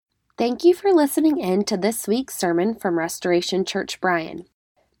Thank you for listening in to this week's sermon from Restoration Church Bryan.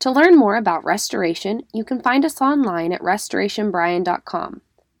 To learn more about Restoration, you can find us online at restorationbryan.com.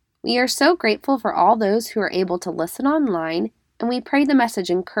 We are so grateful for all those who are able to listen online, and we pray the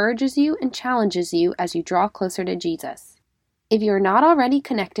message encourages you and challenges you as you draw closer to Jesus. If you are not already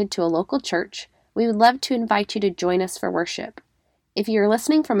connected to a local church, we would love to invite you to join us for worship. If you are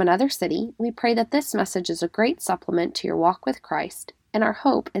listening from another city, we pray that this message is a great supplement to your walk with Christ, and our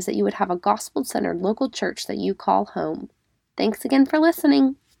hope is that you would have a gospel-centered local church that you call home. Thanks again for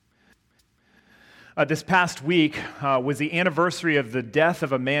listening. This past week was the anniversary of the death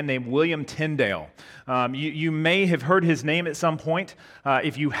of a man named William Tyndale. You may have heard his name at some point.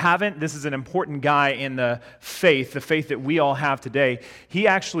 If you haven't, this is an important guy in the faith that we all have today. He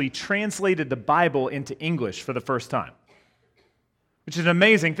actually translated the Bible into English for the first time, which is an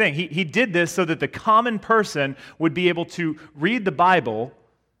amazing thing. He did this so that the common person would be able to read the Bible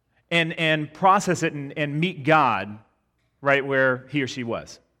and process it and meet God right where he or she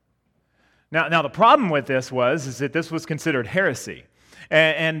was. Now the problem with this is that this was considered heresy.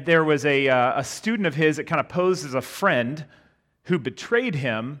 And there was a student of his that kind of posed as a friend who betrayed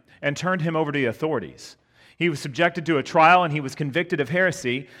him and turned him over to the authorities. He was subjected to a trial and he was convicted of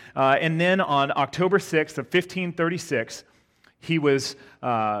heresy. And then on October 6th of 1536, he was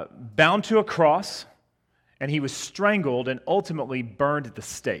bound to a cross, and he was strangled and ultimately burned at the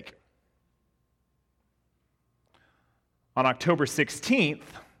stake. On October 16th,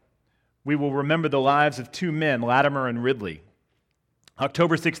 we will remember the lives of two men, Latimer and Ridley.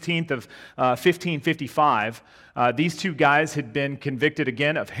 October 16th of 1555, these two guys had been convicted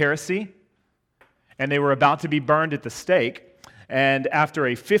again of heresy, and they were about to be burned at the stake. And after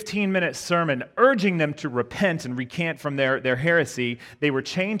a 15-minute sermon urging them to repent and recant from their heresy, they were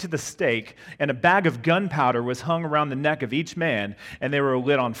chained to the stake, and a bag of gunpowder was hung around the neck of each man, and they were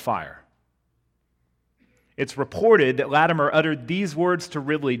lit on fire. It's reported that Latimer uttered these words to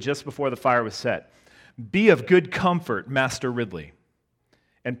Ridley just before the fire was set: "Be of good comfort, Master Ridley,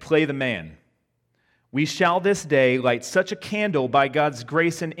 and play the man. We shall this day light such a candle by God's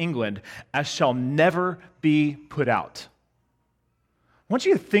grace in England as shall never be put out." I want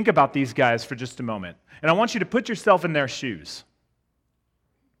you to think about these guys for just a moment, and I want you to put yourself in their shoes.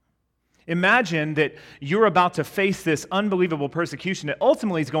 Imagine that you're about to face this unbelievable persecution that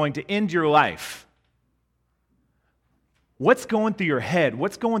ultimately is going to end your life. What's going through your head?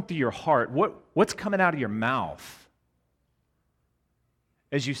 What's going through your heart? What's coming out of your mouth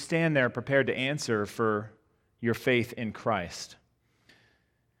as you stand there prepared to answer for your faith in Christ?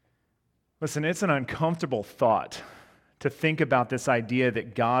 Listen, it's an uncomfortable thought to think about this idea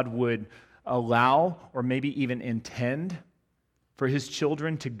that God would allow or maybe even intend for his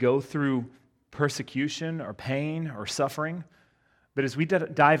children to go through persecution or pain or suffering. But as we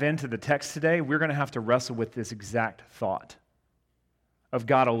dive into the text today, we're going to have to wrestle with this exact thought of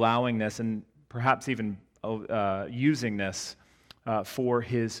God allowing this and perhaps even using this for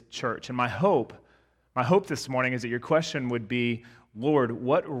his church. And my hope this morning is that your question would be, Lord,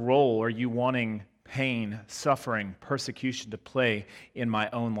 what role are you wanting pain, suffering, persecution to play in my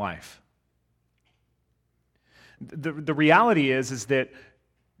own life? The reality is that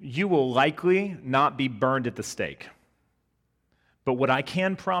you will likely not be burned at the stake. But what I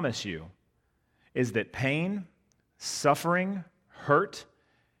can promise you is that pain, suffering, hurt,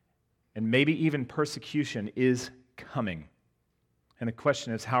 and maybe even persecution is coming. And the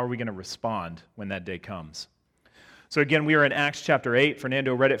question is, how are we going to respond when that day comes? So again, we are in Acts chapter 8.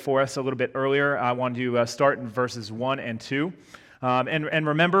 Fernando read it for us a little bit earlier. I want to start in verses 1 and 2. And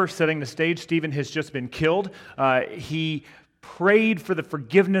remember, setting the stage, Stephen has just been killed. He prayed for the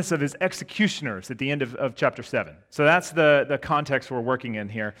forgiveness of his executioners at the end of chapter 7. So that's the context we're working in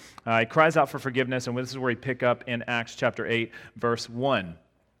here. He cries out for forgiveness, and this is where we pick up in Acts chapter 8, verse 1.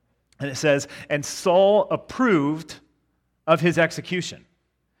 And it says, "And Saul approved of his execution.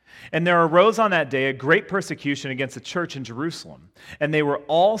 And there arose on that day a great persecution against the church in Jerusalem, and they were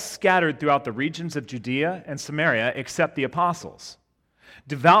all scattered throughout the regions of Judea and Samaria, except the apostles.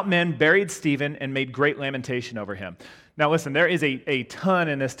 Devout men buried Stephen and made great lamentation over him." Now listen, there is a ton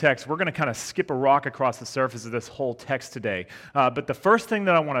in this text. We're going to kind of skip a rock across the surface of this whole text today. But the first thing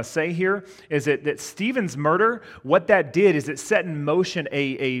that I want to say here is that Stephen's murder, what that did is it set in motion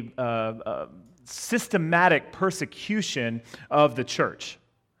a systematic persecution of the church.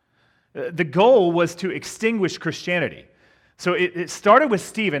 The goal was to extinguish Christianity. So it started with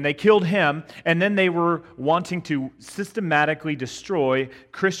Stephen. They killed him, and then they were wanting to systematically destroy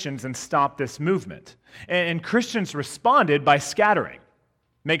Christians and stop this movement. And Christians responded by scattering.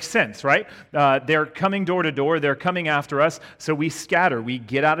 Makes sense, right? They're coming door to door. They're coming after us. So we scatter. We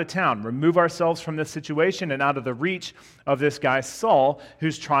get out of town, remove ourselves from this situation and out of the reach of this guy, Saul,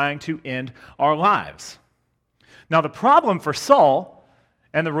 who's trying to end our lives. Now, the problem for Saul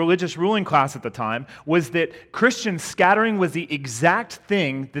and the religious ruling class at the time was that Christian scattering was the exact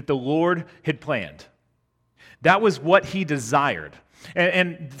thing that the Lord had planned. That was what he desired.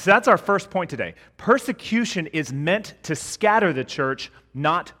 And so that's our first point today. Persecution is meant to scatter the church,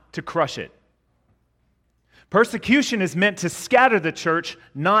 not to crush it. Persecution is meant to scatter the church,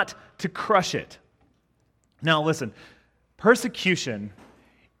 not to crush it. Now listen, persecution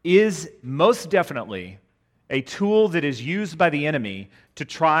is most definitely a tool that is used by the enemy to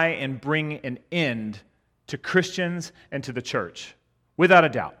try and bring an end to Christians and to the church, without a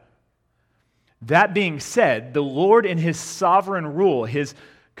doubt. That being said, the Lord in his sovereign rule, his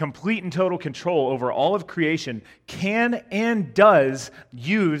complete and total control over all of creation, can and does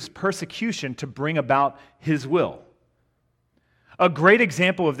use persecution to bring about his will. A great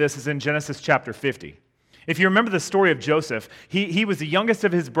example of this is in Genesis chapter 50. If you remember the story of Joseph, he was the youngest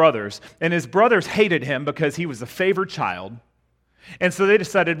of his brothers, and his brothers hated him because he was the favored child. And so they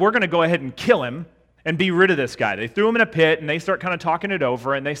decided, we're going to go ahead and kill him and be rid of this guy. They threw him in a pit, and they start kind of talking it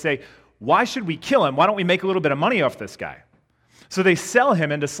over, and they say, why should we kill him? Why don't we make a little bit of money off this guy? So they sell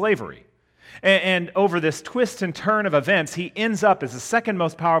him into slavery. And over this twist and turn of events, he ends up as the second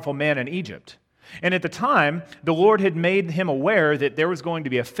most powerful man in Egypt. And at the time, the Lord had made him aware that there was going to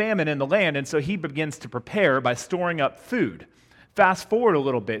be a famine in the land, and so he begins to prepare by storing up food. Fast forward a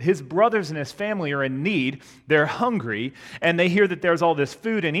little bit. His brothers and his family are in need. They're hungry, and they hear that there's all this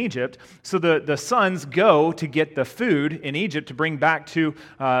food in Egypt. So the sons go to get the food in Egypt to bring back to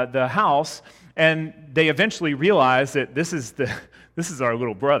the house, and they eventually realize that this is our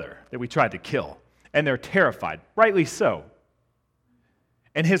little brother that we tried to kill. And they're terrified, rightly so.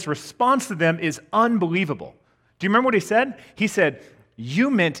 And his response to them is unbelievable. Do you remember what he said? He said, "You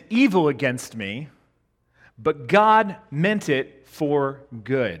meant evil against me, but God meant it for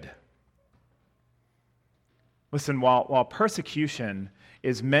good." Listen, while persecution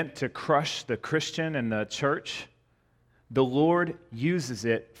is meant to crush the Christian and the church, the Lord uses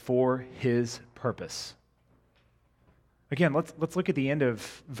it for his purpose. Again, let's look at the end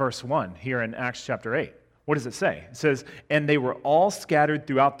of verse 1 here in Acts chapter 8. What does it say? It says, "And they were all scattered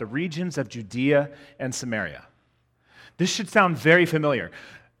throughout the regions of Judea and Samaria." This should sound very familiar.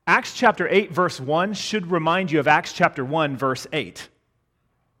 Acts chapter 8, verse 1 should remind you of Acts chapter 1, verse 8.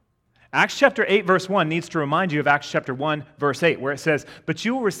 Acts chapter 8, verse 1 needs to remind you of Acts chapter 1, verse 8, where it says, "But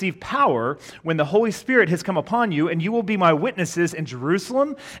you will receive power when the Holy Spirit has come upon you, and you will be my witnesses in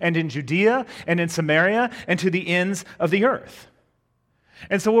Jerusalem and in Judea and in Samaria and to the ends of the earth."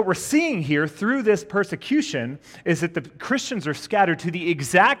 And so what we're seeing here through this persecution is that the Christians are scattered to the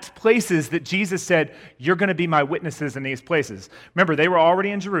exact places that Jesus said, "You're going to be my witnesses in these places." Remember, they were already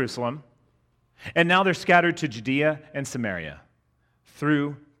in Jerusalem, and now they're scattered to Judea and Samaria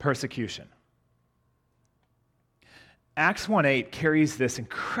through persecution. Acts 1:8 carries this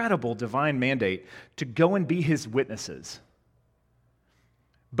incredible divine mandate to go and be his witnesses.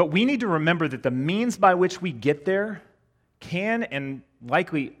 But we need to remember that the means by which we get there can and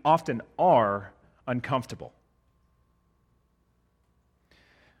likely often are uncomfortable.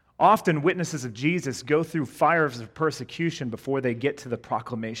 Often witnesses of Jesus go through fires of persecution before they get to the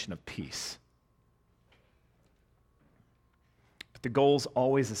proclamation of peace. But the goal's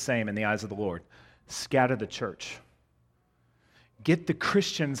always the same in the eyes of the Lord: scatter the church. Get the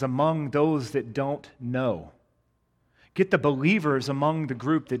Christians among those that don't know. Get the believers among the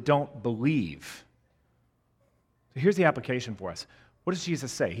group that don't believe. So here's the application for us. What does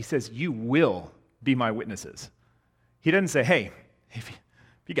Jesus say? He says, "You will be my witnesses." He doesn't say, "Hey, if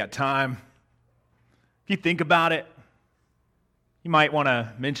you got time, if you think about it, you might want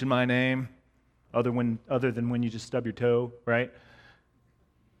to mention my name other than when you just stub your toe," right?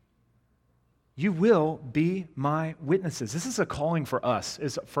 You will be my witnesses. This is a calling for us,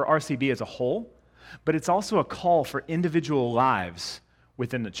 for RCB as a whole, but it's also a call for individual lives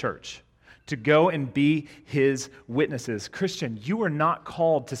within the church to go and be his witnesses. Christian, you are not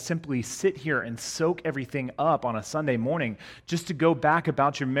called to simply sit here and soak everything up on a Sunday morning just to go back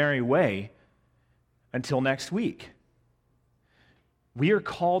about your merry way until next week. We are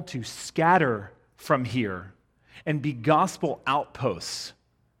called to scatter from here and be gospel outposts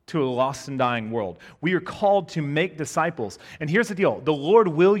to a lost and dying world. We are called to make disciples. And here's the deal: the Lord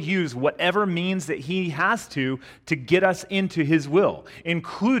will use whatever means that he has to get us into his will,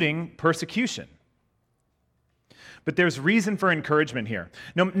 including persecution. But there's reason for encouragement here.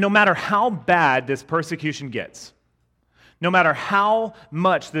 No matter how bad this persecution gets, No matter how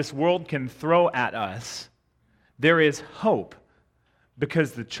much this world can throw at us, there is hope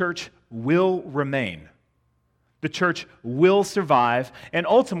because the church will remain. The church will survive, and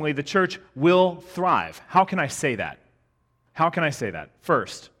ultimately the church will thrive. How can I say that? How can I say that?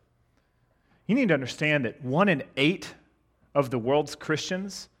 First, you need to understand that 1 in 8 of the world's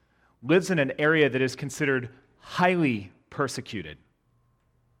Christians lives in an area that is considered highly persecuted.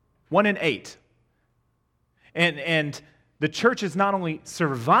 1 in 8. And the church is not only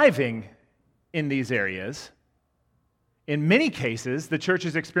surviving in these areas, in many cases, the church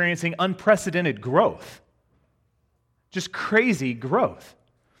is experiencing unprecedented growth. Just crazy growth.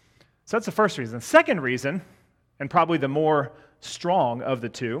 So that's the first reason. The second reason, and probably the more strong of the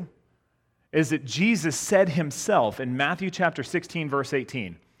two, is that Jesus said himself in Matthew chapter 16, verse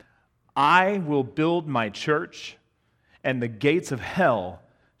 18, I will build my church, and the gates of hell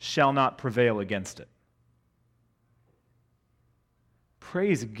shall not prevail against it.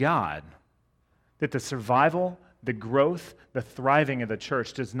 Praise God that the survival, the growth, the thriving of the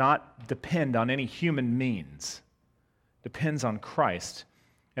church does not depend on any human means. It depends on Christ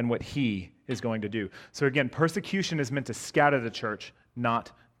and what he is going to do. So again, persecution is meant to scatter the church,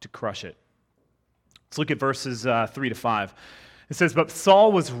 not to crush it. Let's look at verses 3 to 5. It says, but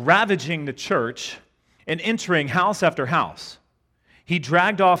Saul was ravaging the church and entering house after house. He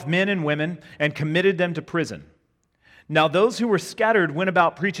dragged off men and women and committed them to prison. Now those who were scattered went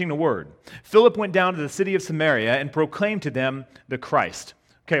about preaching the word. Philip went down to the city of Samaria and proclaimed to them the Christ.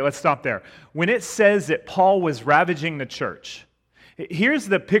 Okay, let's stop there. When it says that Paul was ravaging the church, here's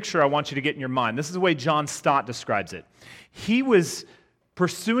the picture I want you to get in your mind. This is the way John Stott describes it. He was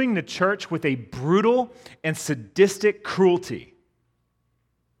pursuing the church with a brutal and sadistic cruelty.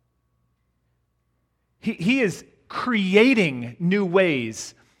 He is creating new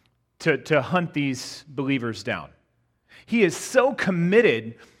ways to hunt these believers down. He is so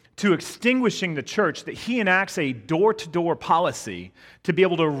committed to extinguishing the church that he enacts a door-to-door policy to be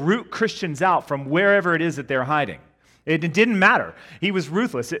able to root Christians out from wherever it is that they're hiding. It didn't matter. He was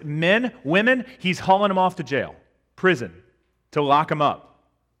ruthless. Men, women, he's hauling them off to jail, prison, to lock them up,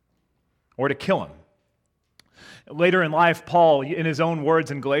 or to kill them. Later in life, Paul, in his own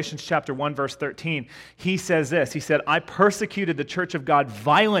words in Galatians chapter 1, verse 13, he says this. He said, I persecuted the church of God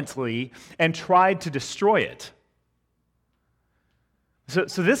violently and tried to destroy it. So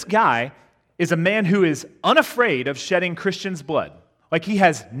this guy is a man who is unafraid of shedding Christians' blood. Like he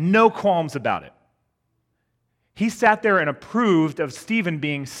has no qualms about it. He sat there and approved of Stephen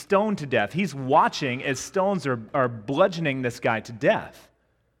being stoned to death. He's watching as stones are bludgeoning this guy to death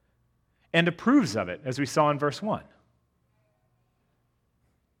and approves of it, as we saw in verse 1.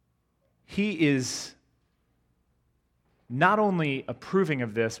 He is not only approving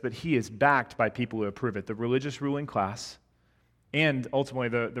of this, but he is backed by people who approve it, the religious ruling class and ultimately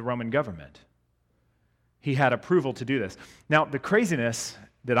the Roman government. He had approval to do this. Now, the craziness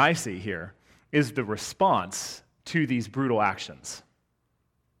that I see here is the response to these brutal actions.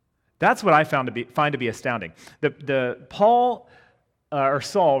 That's what I find to be astounding. Saul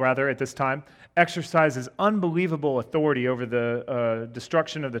at this time, exercises unbelievable authority over the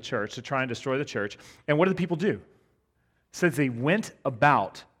destruction of the church, to try and destroy the church. And what do the people do? It says they went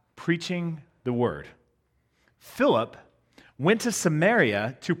about preaching the word. Philip went to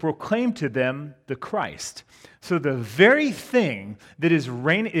Samaria to proclaim to them the Christ. So the very thing that is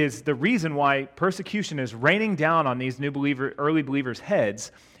the reason why persecution is raining down on these early believers'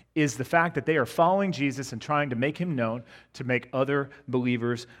 heads is the fact that they are following Jesus and trying to make him known to make other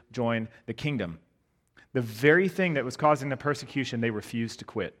believers join the kingdom. The very thing that was causing the persecution, they refused to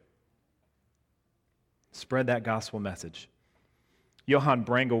quit. Spread that gospel message. Johann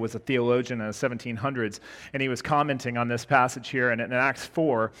Brangel was a theologian in the 1700s, and he was commenting on this passage here, and in Acts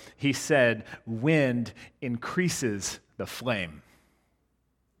 4, he said, wind increases the flame.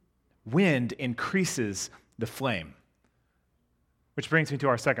 Wind increases the flame. Which brings me to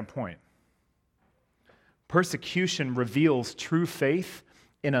our second point. Persecution reveals true faith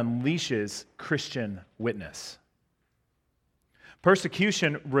and unleashes Christian witness.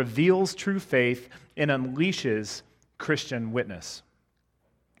 Persecution reveals true faith and unleashes Christian witness.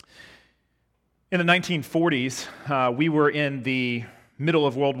 In the 1940s, we were in the middle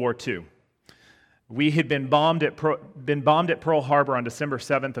of World War II. We had been bombed at Pearl Harbor on December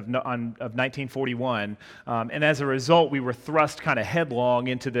 7th of 1941, and as a result, we were thrust kind of headlong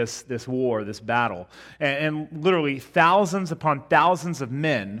into this war, this battle. And literally thousands upon thousands of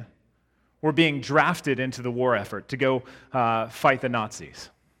men were being drafted into the war effort to go fight the Nazis.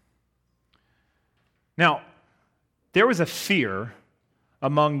 Now, there was a fear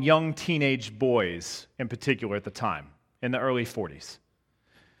among young teenage boys in particular at the time. in the early 40s.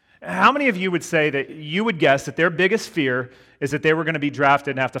 How many of you would say that you would guess that their biggest fear is that they were going to be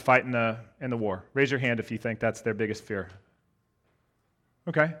drafted and have to fight in the war? Raise your hand if you think that's their biggest fear.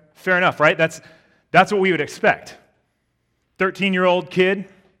 Okay, fair enough, right? That's what we would expect. 13-year-old kid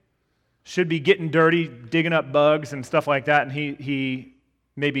should be getting dirty, digging up bugs and stuff like that, and he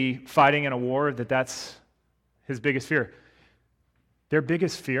may be fighting in a war, that's his biggest fear. Their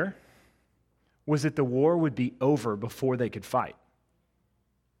biggest fear was that the war would be over before they could fight.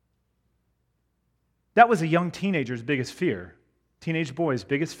 That was a young teenager's biggest fear, teenage boy's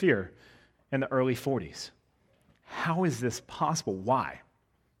biggest fear in the early 40s. How is this possible? Why?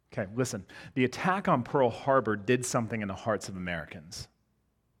 Okay, listen. The attack on Pearl Harbor did something in the hearts of Americans.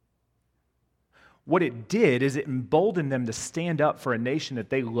 What it did is it emboldened them to stand up for a nation that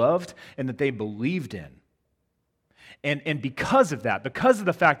they loved and that they believed in. And because of that, because of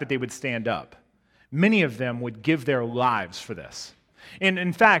the fact that they would stand up, many of them would give their lives for this. And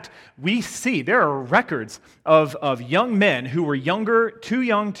in fact, we see there are records of young men who were too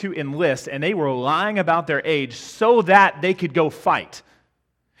young to enlist, and they were lying about their age so that they could go fight.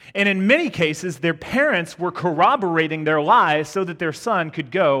 And in many cases, their parents were corroborating their lies so that their son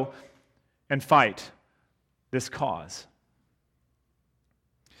could go and fight this cause.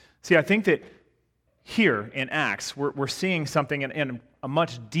 See, I think that here in Acts, we're seeing something in a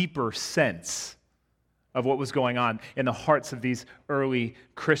much deeper sense of what was going on in the hearts of these early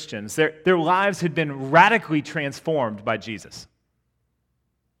Christians. Their lives had been radically transformed by Jesus.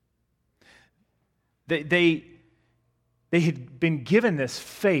 They had been given this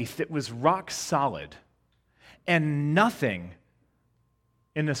faith that was rock solid, and nothing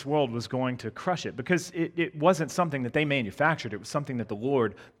in this world was going to crush it, because it wasn't something that they manufactured. It was something that the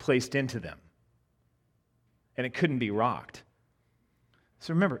Lord placed into them, and it couldn't be rocked.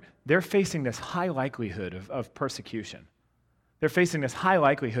 So remember, they're facing this high likelihood of persecution. They're facing this high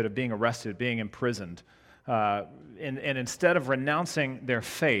likelihood of being arrested, being imprisoned. And instead of renouncing their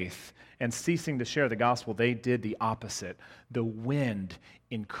faith and ceasing to share the gospel, they did the opposite. The wind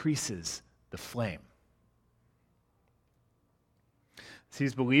increases the flame.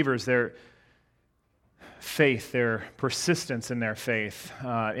 These believers, their faith, their persistence in their faith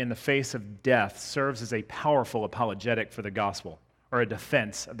in the face of death serves as a powerful apologetic for the gospel, or a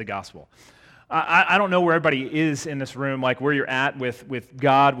defense of the gospel. I don't know where everybody is in this room, like where you're at with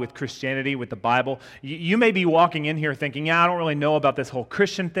God, with Christianity, with the Bible. You may be walking in here thinking, yeah, I don't really know about this whole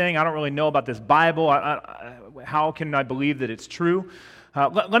Christian thing. I don't really know about this Bible. How can I believe that it's true?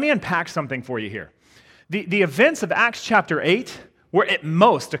 Let me unpack something for you here. The events of Acts chapter 8 were at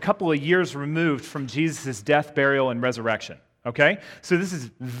most a couple of years removed from Jesus' death, burial, and resurrection. Okay? So this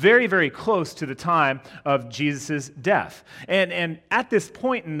is very, very close to the time of Jesus' death. And at this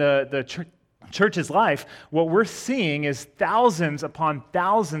point in the church's life, what we're seeing is thousands upon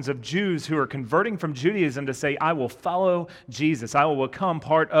thousands of Jews who are converting from Judaism to say, I will follow Jesus. I will become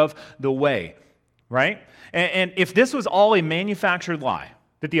part of the way. Right? And if this was all a manufactured lie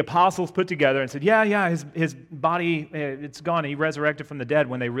that the apostles put together and said, yeah, his body, it's gone, he resurrected from the dead,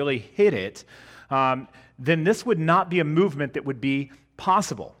 when they really hid it, then this would not be a movement that would be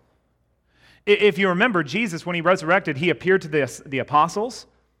possible. If you remember, Jesus, when he resurrected, he appeared to the apostles,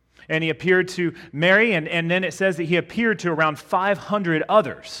 and he appeared to Mary, and then it says that he appeared to around 500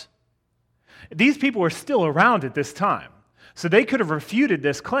 others. These people were still around at this time, so they could have refuted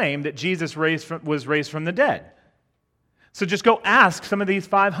this claim that Jesus was raised from the dead. So just go ask some of these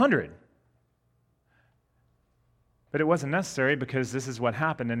 500. But it wasn't necessary, because this is what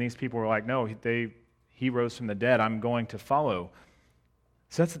happened, and these people were like, no, he rose from the dead, I'm going to follow.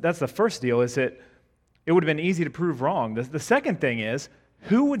 So that's the first deal, is that it would have been easy to prove wrong. The second thing is,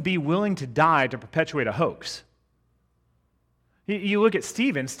 who would be willing to die to perpetuate a hoax? You look at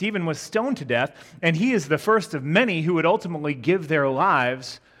Stephen. Stephen was stoned to death, and he is the first of many who would ultimately give their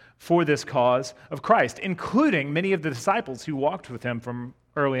lives for this cause of Christ, including many of the disciples who walked with him from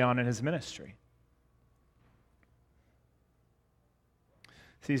early on in his ministry.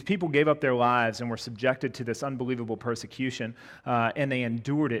 See, these people gave up their lives and were subjected to this unbelievable persecution, and they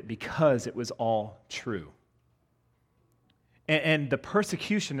endured it because it was all true. And the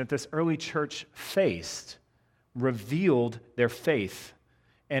persecution that this early church faced revealed their faith,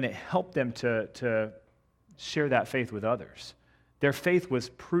 and it helped them to share that faith with others. Their faith was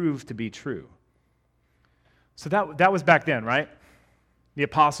proved to be true. So that was back then, right? The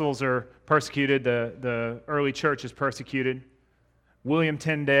apostles are persecuted. The early church is persecuted. William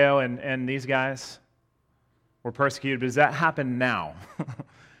Tyndale and these guys were persecuted. But does that happen now?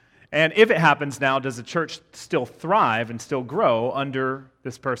 And if it happens now, does the church still thrive and still grow under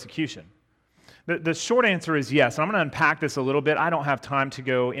this persecution? The short answer is yes. And I'm going to unpack this a little bit. I don't have time to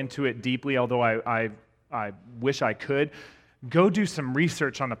go into it deeply, although I wish I could. Go do some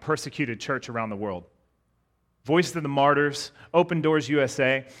research on the persecuted church around the world. Voice of the Martyrs, Open Doors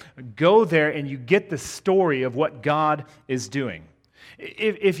USA. Go there and you get the story of what God is doing.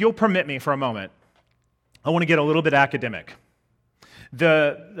 If you'll permit me for a moment, I want to get a little bit academic.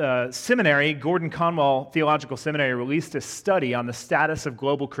 The seminary, Gordon Conwell Theological Seminary, released a study on the status of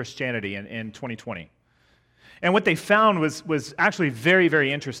global Christianity in 2020. And what they found was actually very,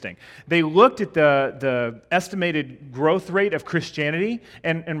 very interesting. They looked at the estimated growth rate of Christianity,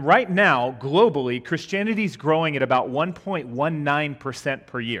 and right now, globally, Christianity is growing at about 1.19%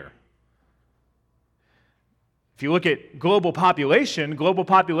 per year. If you look at global population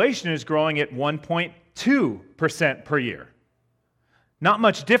is growing at 1.2% per year. Not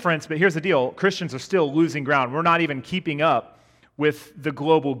much difference, but here's the deal. Christians are still losing ground. We're not even keeping up with the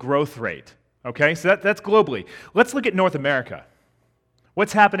global growth rate. Okay, so that's globally. Let's look at North America.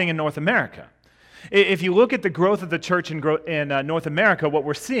 What's happening in North America? If you look at the growth of the church in North America, what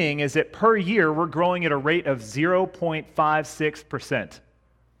we're seeing is that per year we're growing at a rate of 0.56%.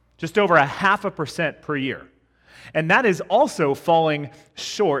 Just over 0.5% per year. And that is also falling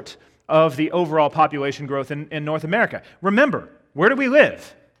short of the overall population growth in North America. Remember, where do we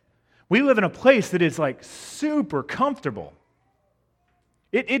live? We live in a place that is like super comfortable.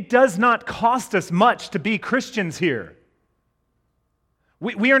 It does not cost us much to be Christians here.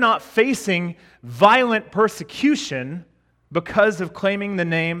 We are not facing violent persecution because of claiming the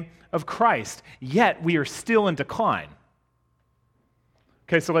name of Christ, yet we are still in decline.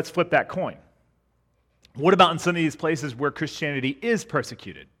 Okay, so let's flip that coin. What about in some of these places where Christianity is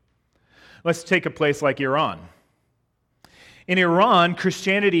persecuted? Let's take a place like Iran. In Iran,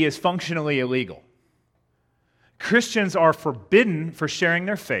 Christianity is functionally illegal. Christians are forbidden for sharing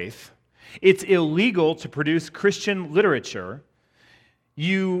their faith. It's illegal to produce Christian literature.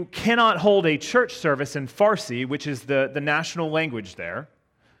 You cannot hold a church service in Farsi, which is the national language there.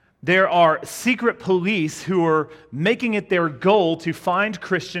 There are secret police who are making it their goal to find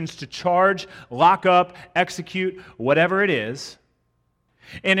Christians to charge, lock up, execute, whatever it is.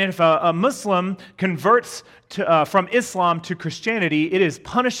 And if a Muslim converts from Islam to Christianity, it is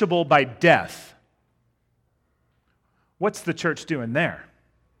punishable by death. What's the church doing there?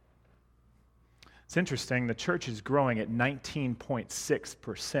 It's interesting. The church is growing at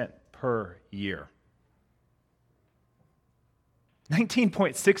 19.6% per year.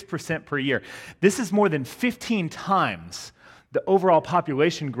 19.6% per year. This is more than 15 times the overall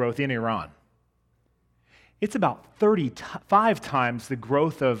population growth in Iran. It's about 35 times the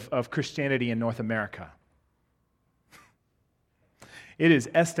growth of Christianity in North America. It is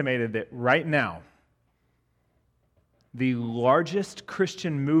estimated that right now, the largest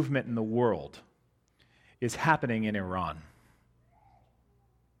Christian movement in the world is happening in Iran.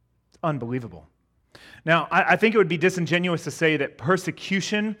 It's unbelievable. Now, I think it would be disingenuous to say that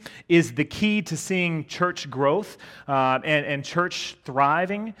persecution is the key to seeing church growth and church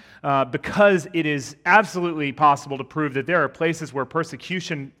thriving, because it is absolutely possible to prove that there are places where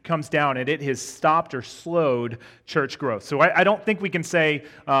persecution comes down and it has stopped or slowed church growth. So I don't think we can say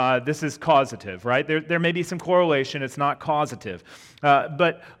this is causative, right? There may be some correlation, it's not causative.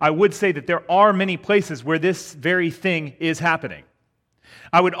 But I would say that there are many places where this very thing is happening.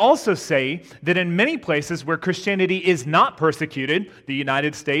 I would also say that in many places where Christianity is not persecuted, the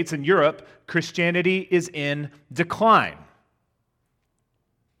United States and Europe, Christianity is in decline.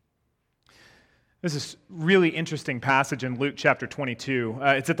 There's this really interesting passage in Luke chapter 22.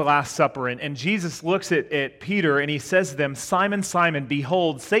 It's at the Last Supper, and Jesus looks at Peter and he says to them, "Simon, Simon,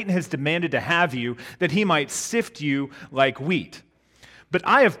 behold, Satan has demanded to have you, that he might sift you like wheat. But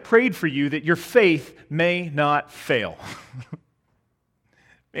I have prayed for you that your faith may not fail."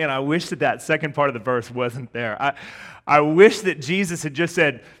 Man, I wish that second part of the verse wasn't there. I wish that Jesus had just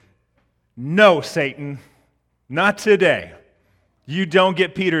said, "No, Satan, not today. You don't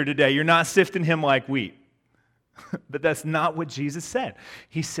get Peter today. You're not sifting him like wheat." But that's not what Jesus said.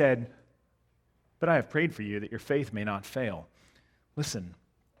 He said, "But I have prayed for you that your faith may not fail." Listen,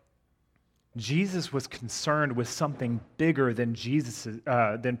 Jesus was concerned with something bigger than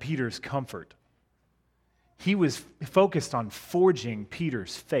Peter's comfort. He was focused on forging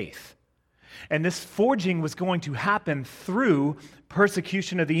Peter's faith. And this forging was going to happen through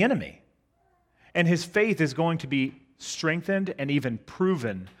persecution of the enemy. And his faith is going to be strengthened and even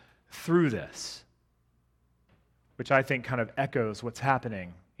proven through this, which I think kind of echoes what's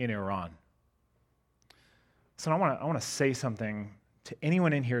happening in Iran. So I want to say something to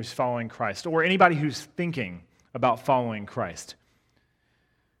anyone in here who's following Christ, or anybody who's thinking about following Christ.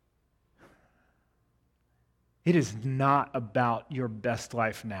 It is not about your best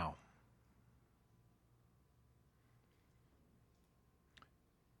life now.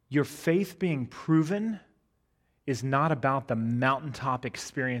 Your faith being proven is not about the mountaintop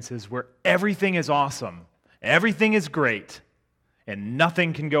experiences where everything is awesome, everything is great, and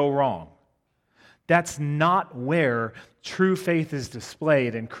nothing can go wrong. That's not where true faith is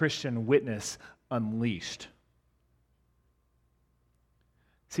displayed and Christian witness unleashed.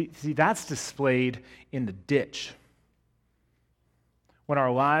 See, that's displayed in the ditch. When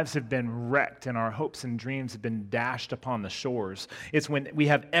our lives have been wrecked and our hopes and dreams have been dashed upon the shores. It's when we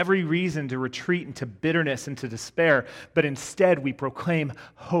have every reason to retreat into bitterness and to despair, but instead we proclaim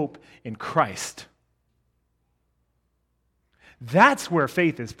hope in Christ. That's where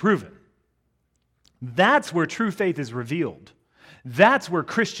faith is proven. That's where true faith is revealed. That's where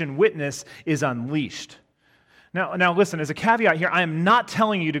Christian witness is unleashed. Now listen, as a caveat here, I am not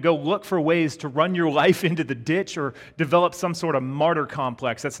telling you to go look for ways to run your life into the ditch or develop some sort of martyr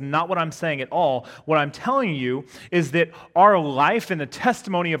complex. That's not what I'm saying at all. What I'm telling you is that our life and the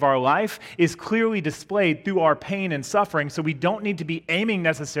testimony of our life is clearly displayed through our pain and suffering, so we don't need to be aiming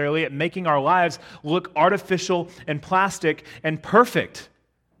necessarily at making our lives look artificial and plastic and perfect.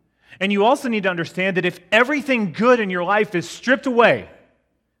 And you also need to understand that if everything good in your life is stripped away,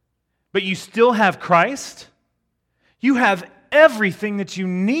 but you still have Christ, you have everything that you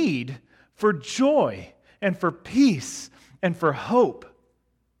need for joy and for peace and for hope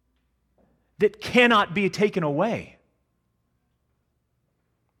that cannot be taken away.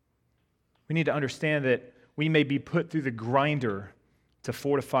 We need to understand that we may be put through the grinder to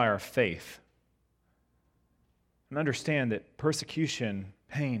fortify our faith. And understand that persecution,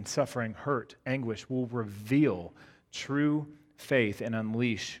 pain, suffering, hurt, anguish will reveal true faith and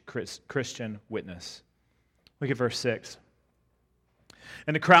unleash Christian witness. Look at verse 6.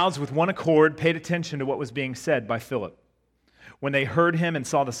 And the crowds with one accord paid attention to what was being said by Philip when they heard him and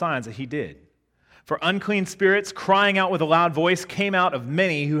saw the signs that he did. For unclean spirits, crying out with a loud voice, came out of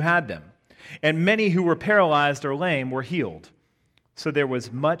many who had them, and many who were paralyzed or lame were healed. So there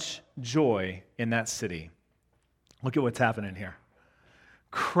was much joy in that city. Look at what's happening here.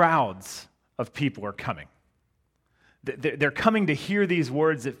 Crowds of people are coming. They're coming to hear these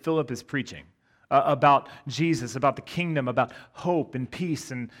words that Philip is preaching. About Jesus, about the kingdom, about hope and peace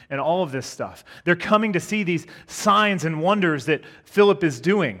and all of this stuff. They're coming to see these signs and wonders that Philip is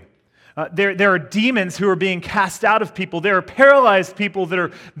doing. There are demons who are being cast out of people. There are paralyzed people that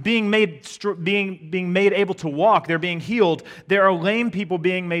are being made able to walk. They're being healed. There are lame people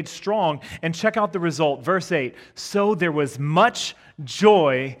being made strong. And check out the result, verse 8. So there was much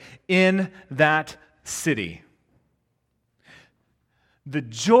joy in that city. The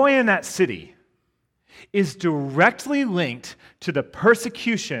joy in that city is directly linked to the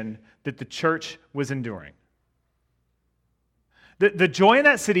persecution that the church was enduring. The joy in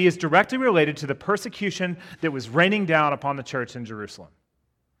that city is directly related to the persecution that was raining down upon the church in Jerusalem.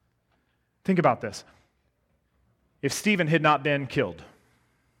 Think about this. If Stephen had not been killed,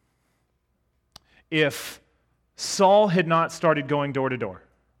 if Saul had not started going door to door,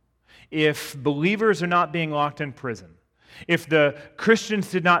 if believers are not being locked in prison, if the Christians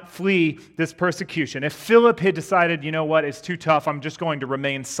did not flee this persecution, if Philip had decided, you know what, it's too tough, I'm just going to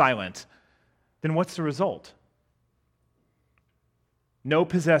remain silent, then what's the result? No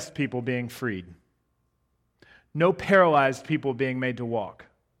possessed people being freed. No paralyzed people being made to walk.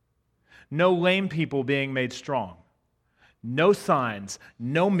 No lame people being made strong. No signs,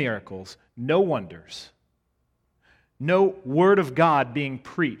 no miracles, no wonders. No word of God being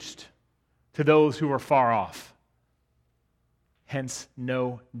preached to those who are far off. Hence,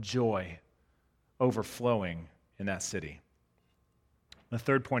 no joy overflowing in that city. The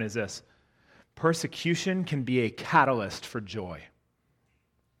third point is this. Persecution can be a catalyst for joy.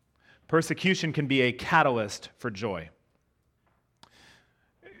 Persecution can be a catalyst for joy.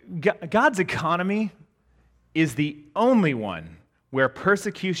 God's economy is the only one where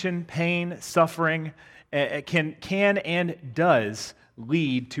persecution, pain, suffering can and does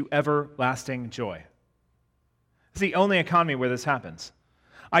lead to everlasting joy. It's the only economy where this happens.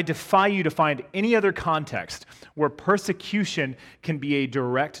 I defy you to find any other context where persecution can be a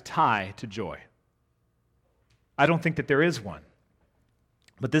direct tie to joy. I don't think that there is one.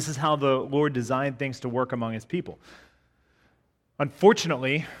 But this is how the Lord designed things to work among his people.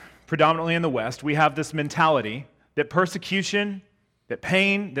 Unfortunately, predominantly in the West, we have this mentality that persecution, that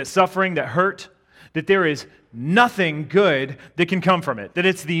pain, that suffering, that hurt, that there is nothing good that can come from it, that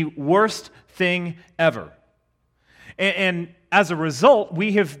it's the worst thing ever. And as a result,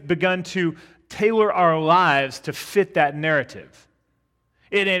 we have begun to tailor our lives to fit that narrative.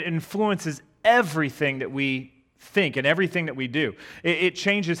 It influences everything that we think and everything that we do. It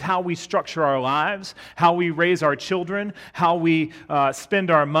changes how we structure our lives, how we raise our children, how we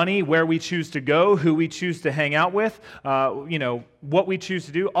spend our money, where we choose to go, who we choose to hang out with, what we choose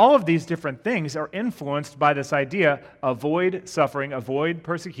to do. All of these different things are influenced by this idea: avoid suffering, avoid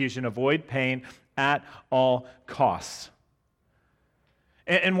persecution, avoid pain at all costs.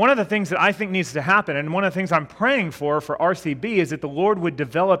 And one of the things that I think needs to happen, and one of the things I'm praying for RCB, is that the Lord would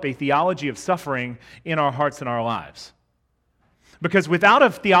develop a theology of suffering in our hearts and our lives. Because without a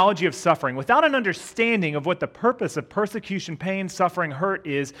theology of suffering, without an understanding of what the purpose of persecution, pain, suffering, hurt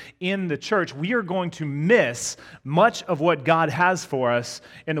is in the church, we are going to miss much of what God has for us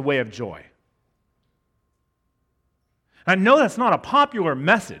in the way of joy. I know that's not a popular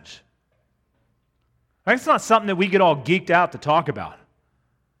message. It's not something that we get all geeked out to talk about.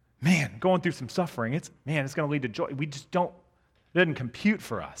 Man, going through some suffering, it's going to lead to joy. We just don't, it doesn't compute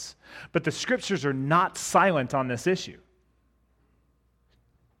for us. But the scriptures are not silent on this issue.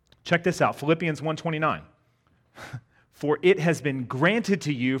 Check this out, Philippians 1:29. For it has been granted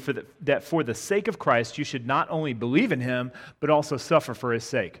to you that for the sake of Christ you should not only believe in him, but also suffer for his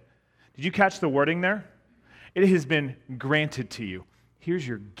sake. Did you catch the wording there? It has been granted to you. Here's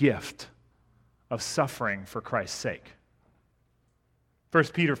your gift of suffering for Christ's sake.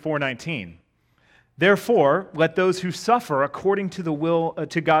 1 Peter 4:19. Therefore, let those who suffer according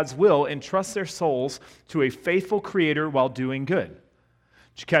to God's will entrust their souls to a faithful Creator while doing good.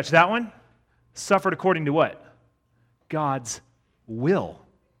 Did you catch that one? Suffered according to what? God's will.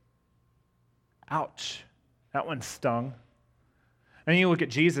 Ouch. That one stung. And you look at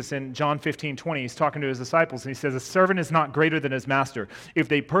Jesus in John 15:20. He's talking to his disciples, and he says, a servant is not greater than his master. If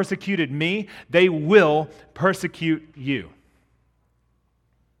they persecuted me, they will persecute you.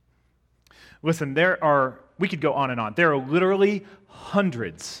 Listen, we could go on and on. There are literally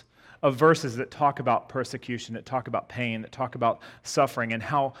hundreds of verses that talk about persecution, that talk about pain, that talk about suffering, and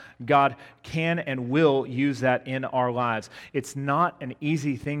how God can and will use that in our lives. It's not an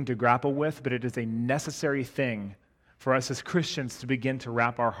easy thing to grapple with, but it is a necessary thing for us as Christians to begin to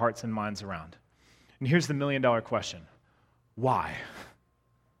wrap our hearts and minds around. And here's the million-dollar question. Why?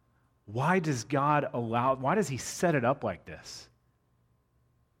 Why does he set it up like this?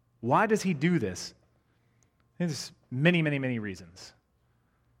 Why does he do this? There's many, many, many reasons.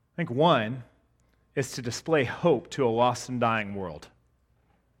 I think one is to display hope to a lost and dying world.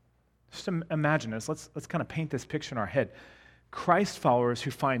 Just imagine this. Let's kind of paint this picture in our head. Christ followers who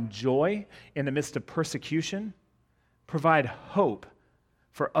find joy in the midst of persecution provide hope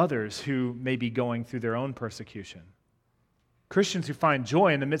for others who may be going through their own persecution. Christians who find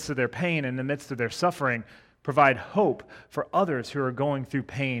joy in the midst of their pain, in the midst of their suffering, provide hope for others who are going through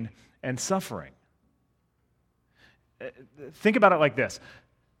pain and suffering. Think about it like this.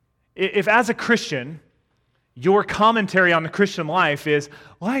 If as a Christian, your commentary on the Christian life is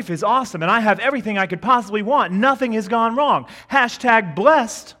awesome and I have everything I could possibly want, nothing has gone wrong,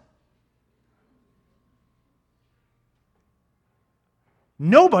 #blessed,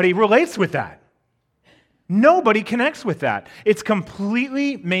 nobody relates with that. Nobody connects with that. It's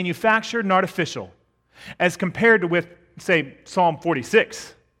completely manufactured and artificial. As compared to with, say, Psalm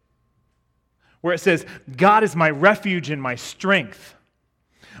 46, where it says, God is my refuge and my strength,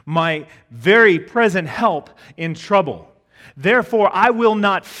 my very present help in trouble. Therefore, I will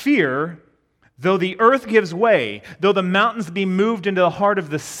not fear, though the earth gives way, though the mountains be moved into the heart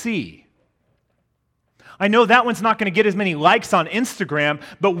of the sea. I know that one's not going to get as many likes on Instagram,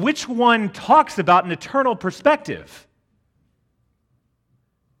 but which one talks about an eternal perspective?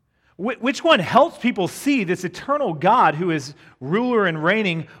 Which one helps people see this eternal God who is ruler and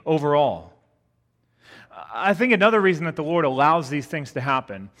reigning over all? I think another reason that the Lord allows these things to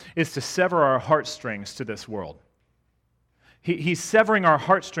happen is to sever our heartstrings to this world. He's severing our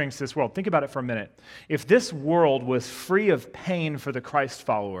heartstrings to this world. Think about it for a minute. If this world was free of pain for the Christ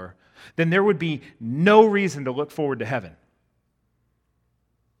follower, then there would be no reason to look forward to heaven.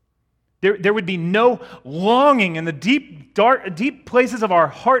 There would be no longing in the deep places of our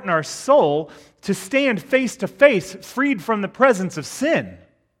heart and our soul to stand face to face, freed from the presence of sin.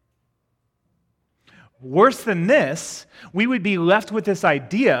 Worse than this, we would be left with this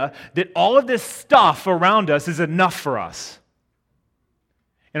idea that all of this stuff around us is enough for us.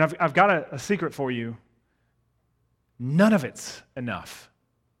 And I've got a secret for you. None of it's enough.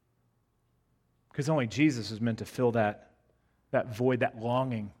 Because only Jesus is meant to fill that void, that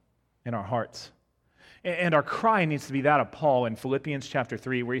longing in our hearts. And our cry needs to be that of Paul in Philippians chapter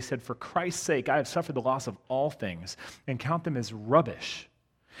 3, where he said, for Christ's sake, I have suffered the loss of all things and count them as rubbish,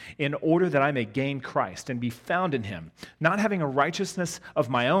 in order that I may gain Christ and be found in him, not having a righteousness of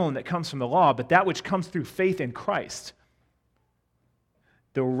my own that comes from the law, but that which comes through faith in Christ.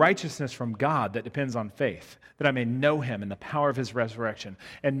 The righteousness from God that depends on faith, that I may know him in the power of his resurrection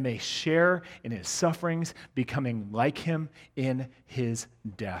and may share in his sufferings, becoming like him in his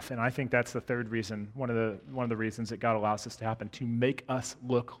death. And I think that's the third reason, one of the reasons that God allows this to happen, to make us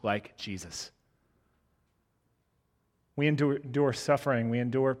look like Jesus. We endure suffering, we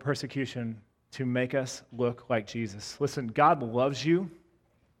endure persecution to make us look like Jesus. Listen, God loves you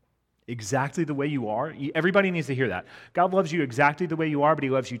exactly the way you are. Everybody needs to hear that. God loves you exactly the way you are, but he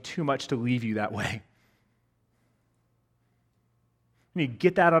loves you too much to leave you that way. We need to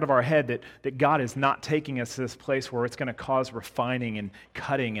get that out of our head, that God is not taking us to this place where it's going to cause refining and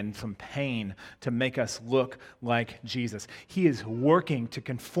cutting and some pain to make us look like Jesus. He is working to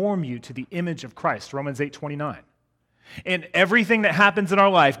conform you to the image of Christ, Romans 8:29. And everything that happens in our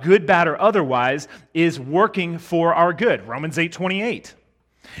life, good, bad, or otherwise, is working for our good, Romans 8:28.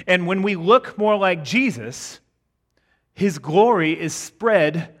 And when we look more like Jesus, his glory is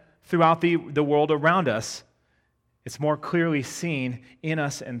spread throughout the world around us. It's more clearly seen in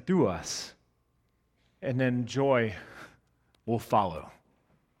us and through us. And then joy will follow.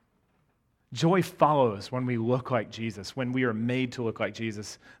 Joy follows when we look like Jesus, when we are made to look like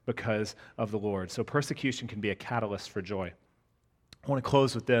Jesus because of the Lord. So persecution can be a catalyst for joy. I want to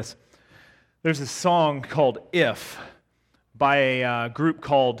close with this. There's a song called If by a group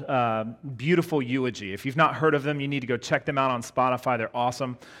called Beautiful Eulogy. If you've not heard of them, you need to go check them out on Spotify. They're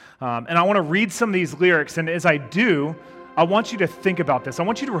awesome. And I want to read some of these lyrics, and as I do, I want you to think about this. I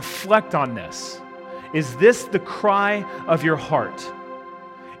want you to reflect on this. Is this the cry of your heart?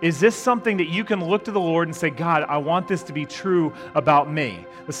 Is this something that you can look to the Lord and say, God, I want this to be true about me?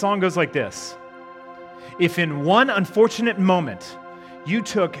 The song goes like this. If in one unfortunate moment you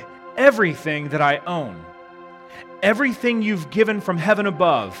took everything that I own, everything you've given from heaven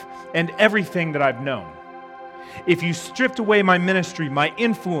above, and everything that I've known. If you stripped away my ministry, my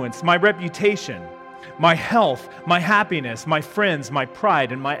influence, my reputation, my health, my happiness, my friends, my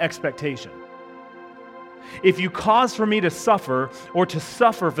pride, and my expectation. If you caused for me to suffer or to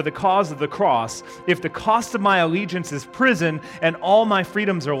suffer for the cause of the cross, if the cost of my allegiance is prison and all my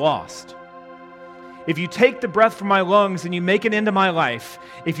freedoms are lost, if you take the breath from my lungs and you make it into my life,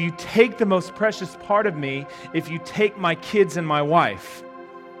 if you take the most precious part of me, if you take my kids and my wife,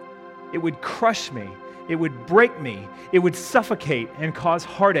 it would crush me, it would break me, it would suffocate and cause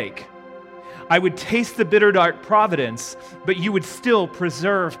heartache. I would taste the bitter dark providence, but you would still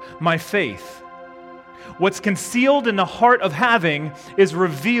preserve my faith. What's concealed in the heart of having is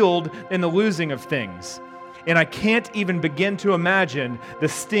revealed in the losing of things. And I can't even begin to imagine the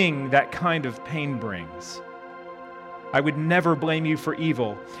sting that kind of pain brings. I would never blame you for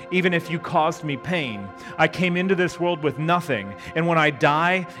evil, even if you caused me pain. I came into this world with nothing, and when I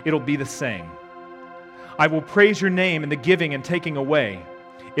die, it'll be the same. I will praise your name in the giving and taking away.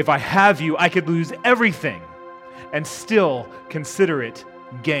 If I have you, I could lose everything and still consider it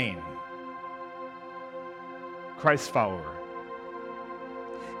gain. Christ follower.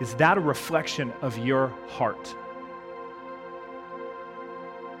 Is that a reflection of your heart?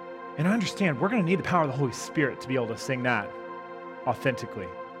 And I understand we're going to need the power of the Holy Spirit to be able to sing that authentically.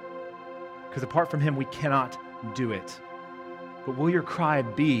 Because apart from him, we cannot do it. But will your cry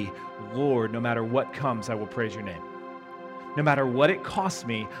be, Lord, no matter what comes, I will praise your name. No matter what it costs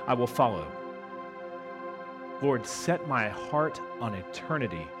me, I will follow. Lord, set my heart on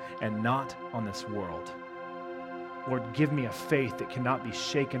eternity and not on this world. Lord, give me a faith that cannot be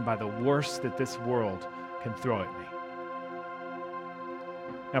shaken by the worst that this world can throw at me.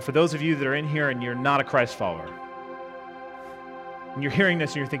 Now, for those of you that are in here and you're not a Christ follower, and you're hearing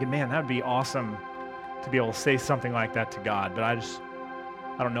this and you're thinking, man, that would be awesome to be able to say something like that to God, but I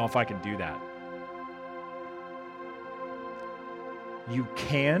don't know if I can do that. You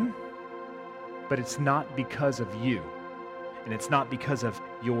can, but it's not because of you, and it's not because of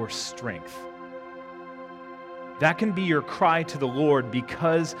your strength. That can be your cry to the Lord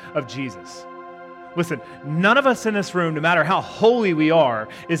because of Jesus. Listen, none of us in this room, no matter how holy we are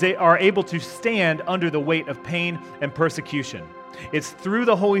able to stand under the weight of pain and persecution. It's through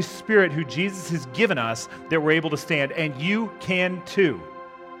the Holy Spirit who Jesus has given us that we're able to stand, and you can too.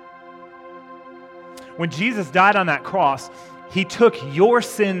 When Jesus died on that cross, he took your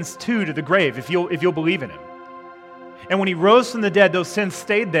sins too to the grave, if you'll believe in him. And when he rose from the dead, those sins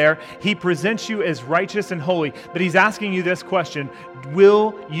stayed there. He presents you as righteous and holy. But he's asking you this question,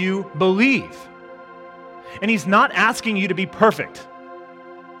 will you believe? And he's not asking you to be perfect.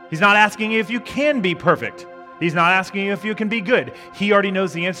 He's not asking you if you can be perfect. He's not asking you if you can be good. He already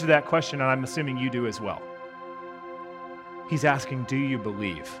knows the answer to that question, and I'm assuming you do as well. He's asking, do you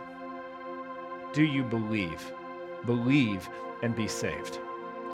believe? Do you believe? Believe and be saved.